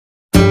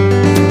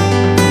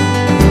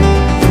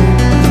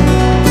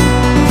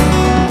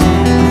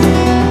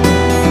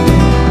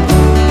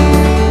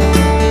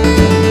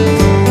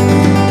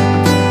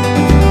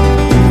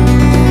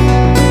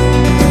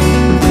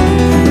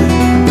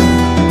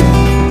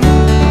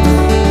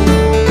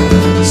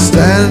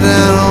Standing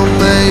down on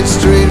Main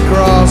Street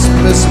across the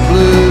Mississippi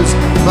Blues,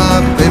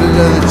 my faded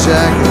leather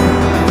jacket,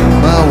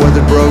 my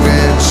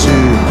weather-broken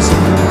shoes.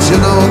 But you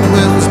know the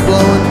wind was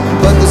blowing,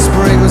 but the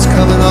spring was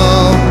coming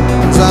on.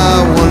 As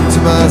I wondered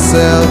to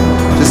myself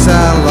just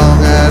how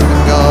long I'd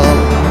been gone.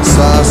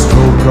 So I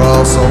strolled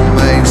across on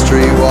Main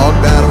Street,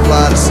 walked down a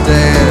flight of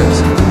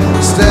stairs,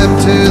 stepped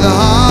to the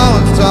hall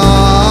and saw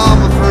all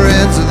my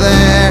friends are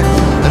there.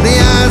 And the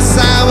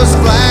outside was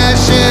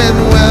flashing,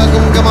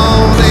 welcome, come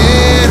on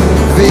in.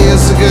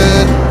 Feels so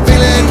good,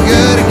 feeling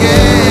good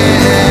again.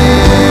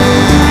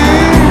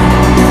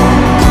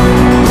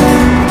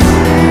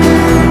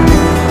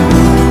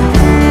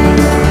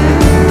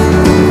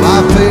 My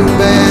favorite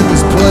band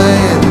was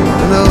playing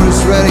an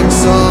Otis Redding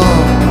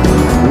song.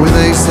 When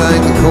they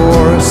sang the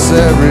chorus,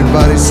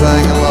 everybody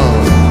sang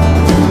along.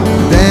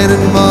 Dan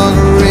and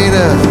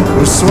Margarita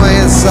were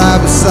swaying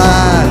side by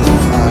side.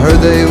 I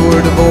heard they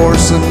were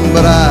divorcing,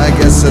 but I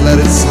guess they let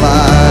it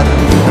slide.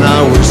 And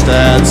I wished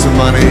I had some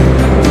money,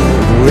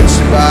 which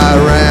to buy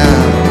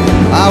around.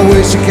 I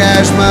wish to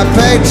cash my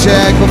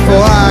paycheck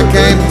before I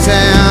came to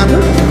town.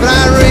 But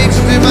I reached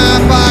into my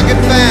pocket,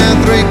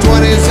 found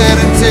 320s and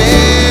a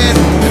 10.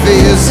 It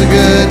feels so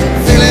good,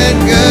 feeling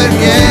good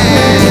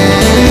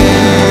again.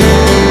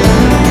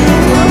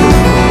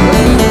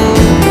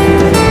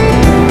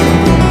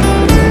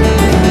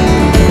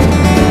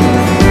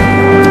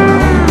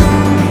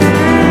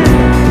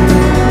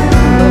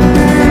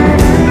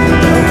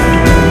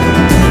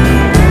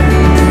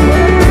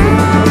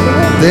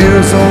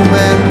 There's old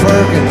man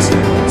Perkins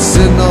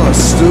sitting on a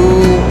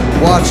stool,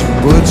 watching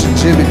Butch and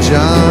Jimmy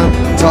John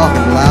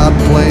talking loud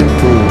and playing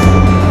pool.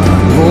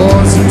 The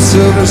boys from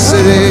Silver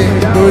City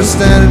who were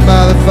standing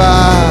by the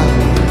fire,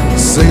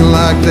 singing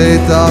like they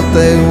thought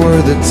they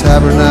were the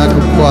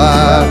Tabernacle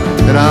Choir.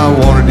 And I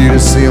wanted you to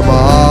see them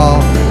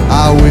all,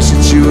 I wish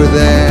that you were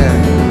there.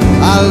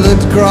 I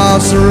looked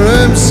across the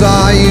room,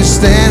 saw you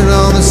standing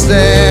on the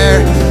stair.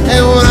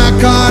 And when I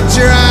caught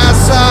your eye,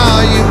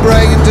 saw you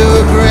break into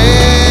a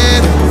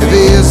grin. It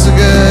feels so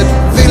good,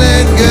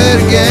 feeling good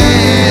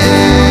again.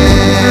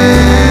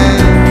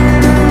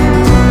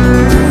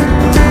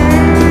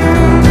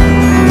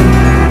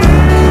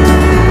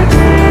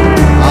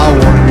 I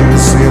wanted you to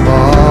see them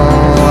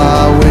all,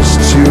 I wish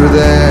that you were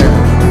there.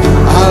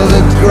 I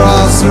looked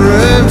across the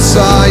room,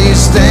 saw you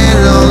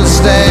standing on the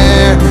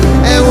stair.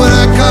 And when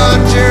I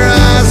caught your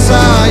eye,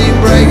 saw you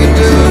break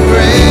into a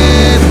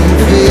grin.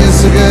 It feels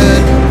so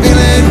good,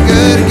 feeling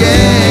good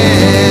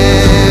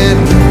again.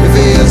 It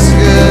feels so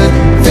good,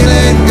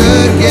 feeling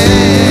good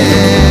again.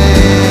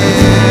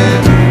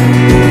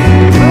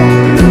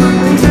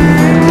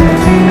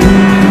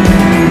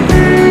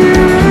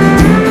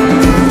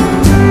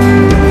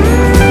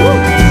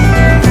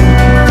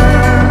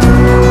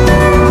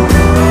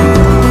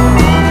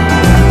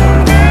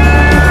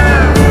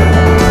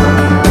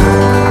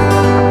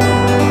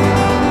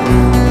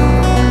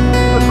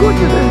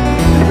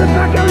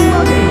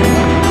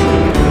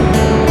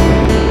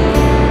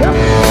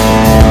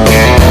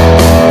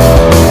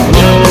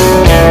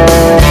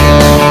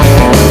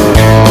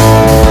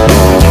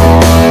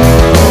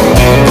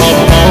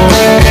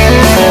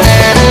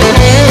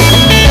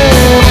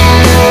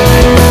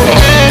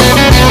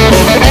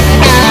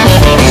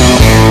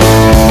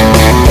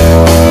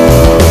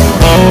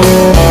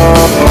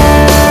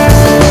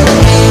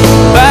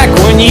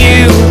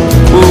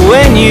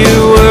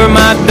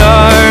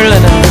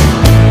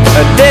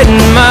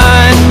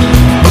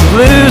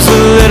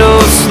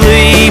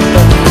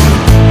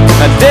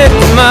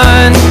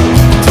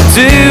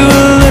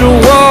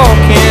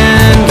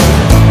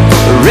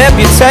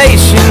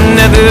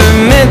 Never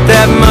meant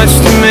that much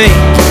to me.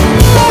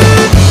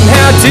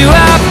 How do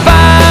I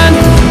find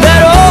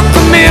that old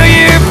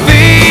familiar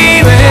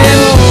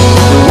feeling,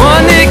 the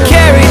one that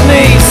carried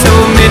me so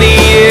many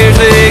years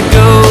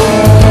ago?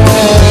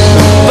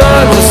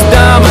 Bloodless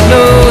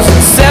dominoes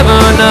and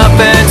 7-Up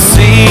and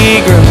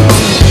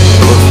Seagrams.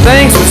 Well,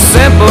 things were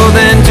simple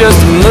then, just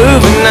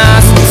moving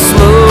nice and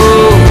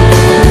slow.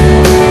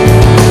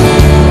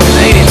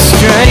 Ain't it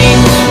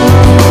strange?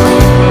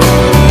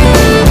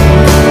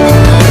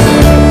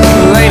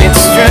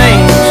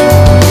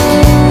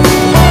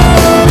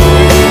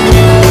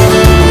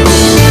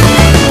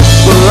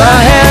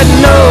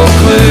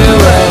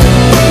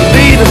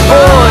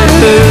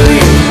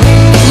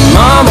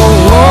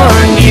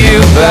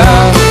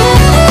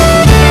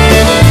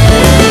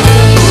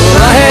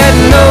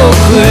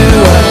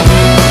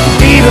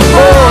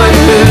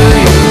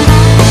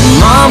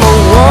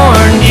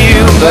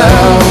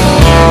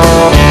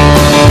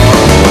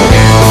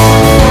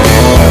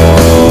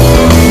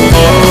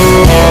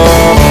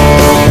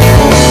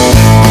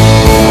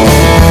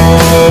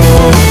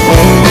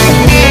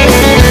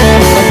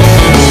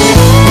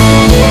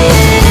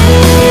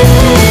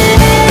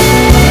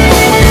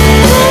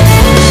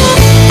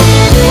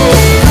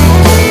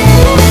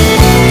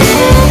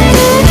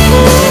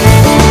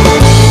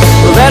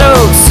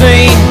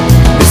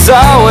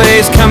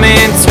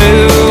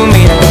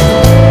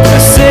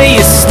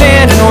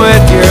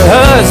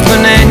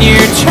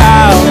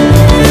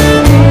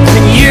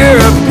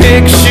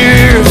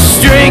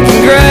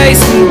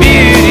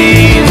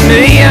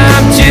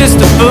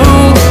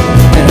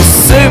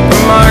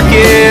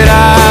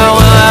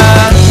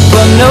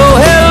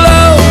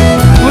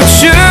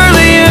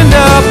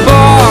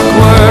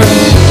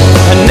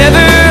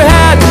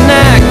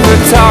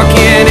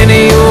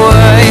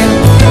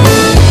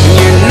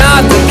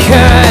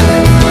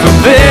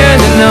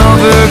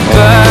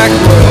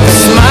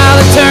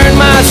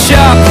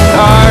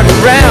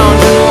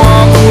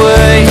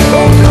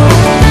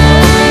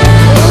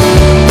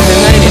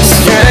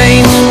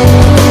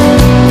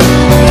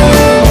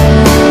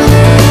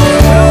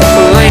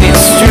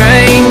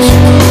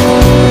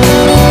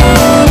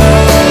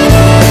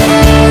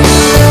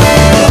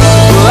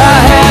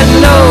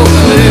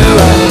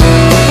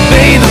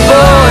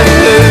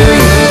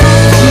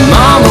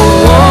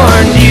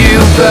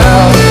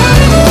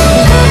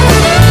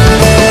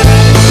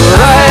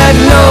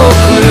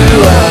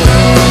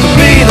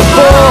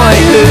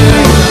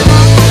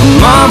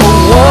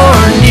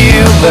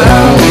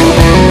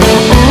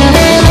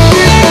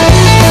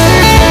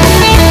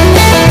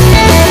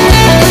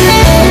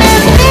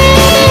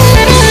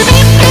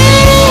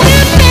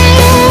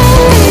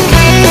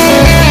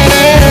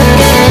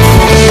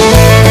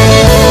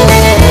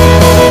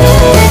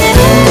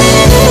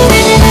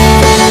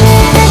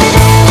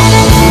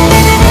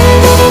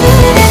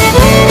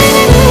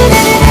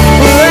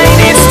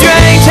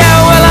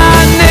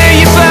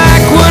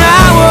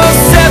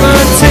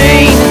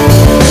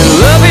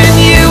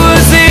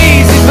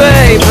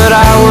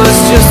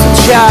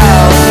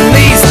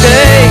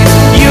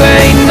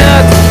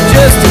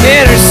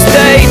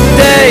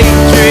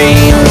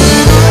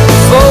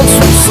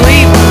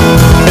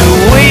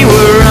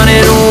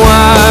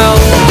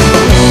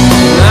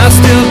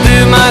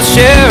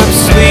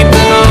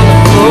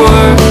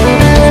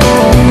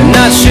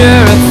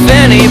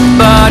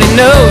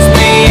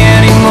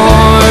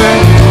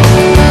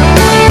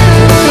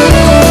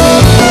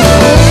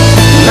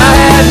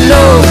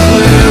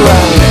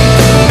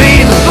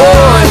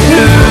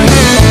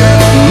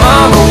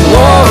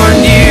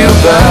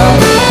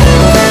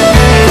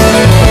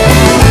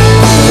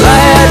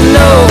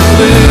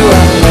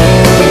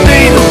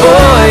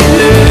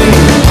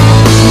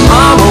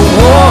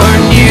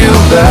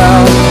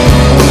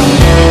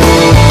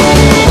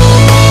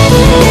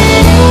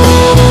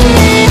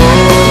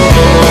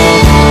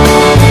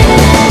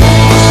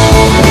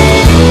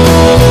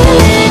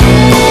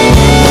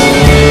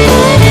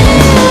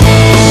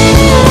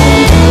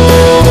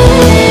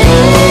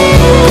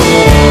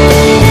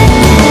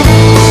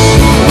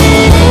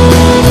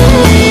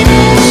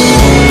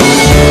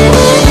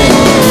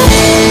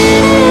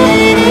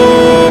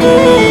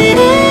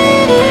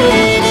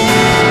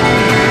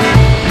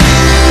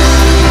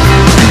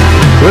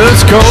 Well,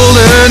 it's colder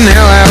than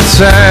hell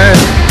outside.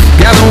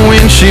 Got the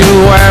windshield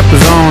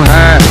wipers on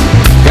high.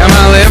 Got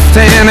my left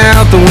hand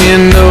out the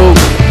window,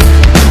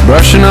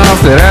 brushing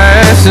off that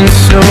ice and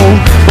snow.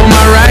 Well,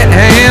 my right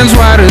hand's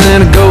whiter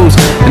than a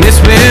ghost, and it's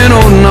been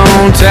holding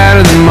on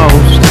tighter than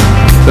most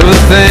of the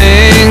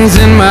things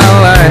in my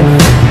life.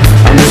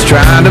 I'm just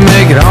trying to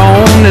make it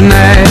home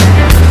tonight,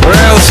 where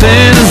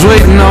Allison is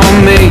waiting on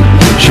me.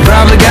 She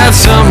probably got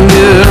something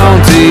good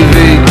on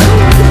TV.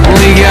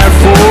 Only got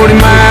 40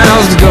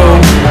 miles to go,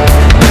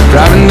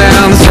 driving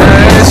down this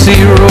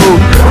icy road.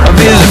 Our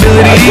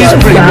visibility's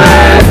pretty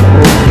bad.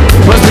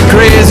 Must be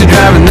crazy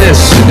driving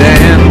this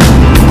sedan.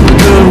 A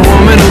good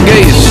woman will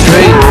get you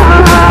straight,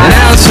 and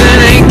Allison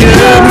ain't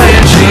good,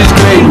 man, she's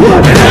great.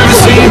 And I've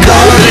seen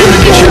cars in the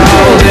ditch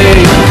all day,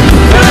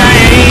 but I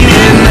ain't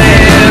in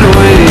that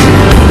way.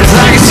 It's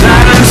like a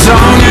silent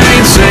song, I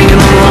ain't singing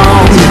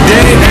along.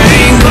 Today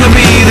ain't gonna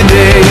be the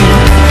day.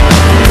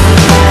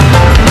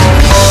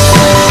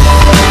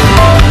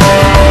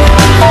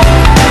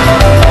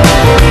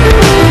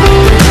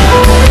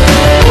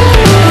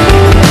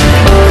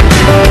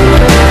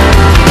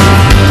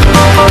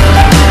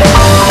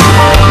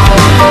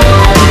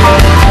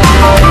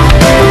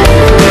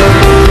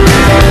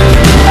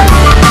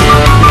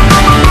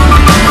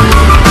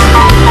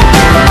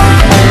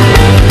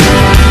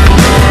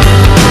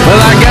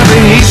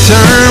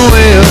 Turn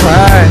way up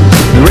high,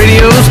 the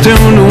radio's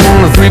tuned to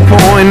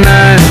 103.9.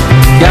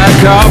 Got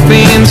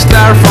coffee in a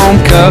styrofoam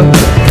cup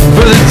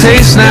for the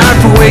taste, not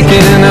for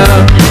waking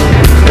up.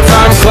 At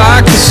 5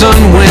 o'clock the sun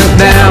went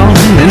down,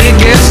 and it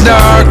gets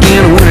dark in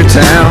a winter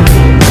town.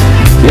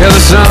 Yeah, the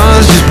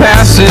sun's just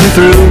passing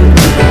through,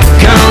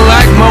 kinda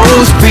like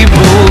most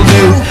people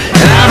do.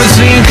 And I've been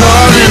seeing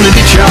cars in the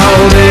ditch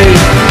all day,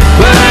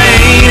 but I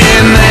ain't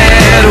in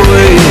that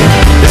way.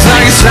 It's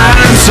like a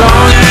silent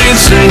song, I ain't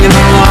singing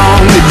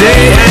along.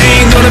 Today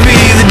ain't gonna be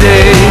the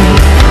day.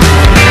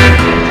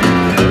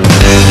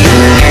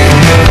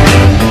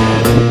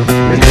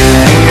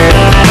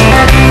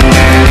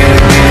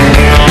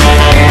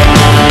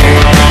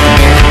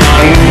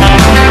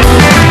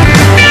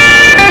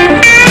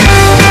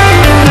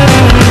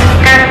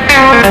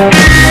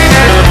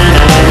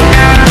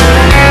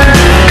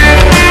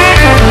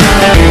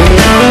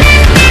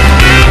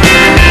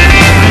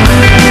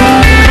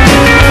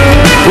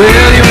 Well,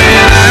 you and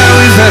I,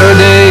 we've had our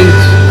days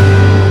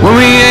when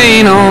we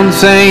ain't on the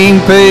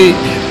same page.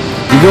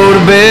 You go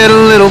to bed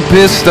a little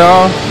pissed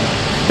off,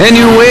 and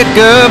you wake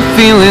up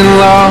feeling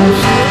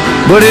lost.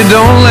 But it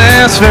don't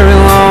last very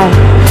long,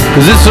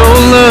 'cause this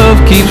old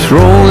love keeps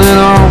rolling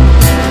on.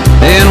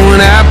 And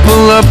when I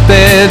pull up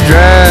that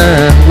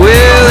drive,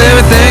 well,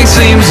 everything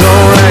seems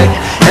alright.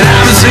 And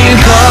I've been seeing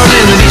cars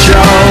in the ditch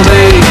all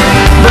day,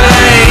 but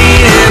I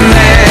ain't in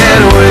that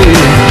way.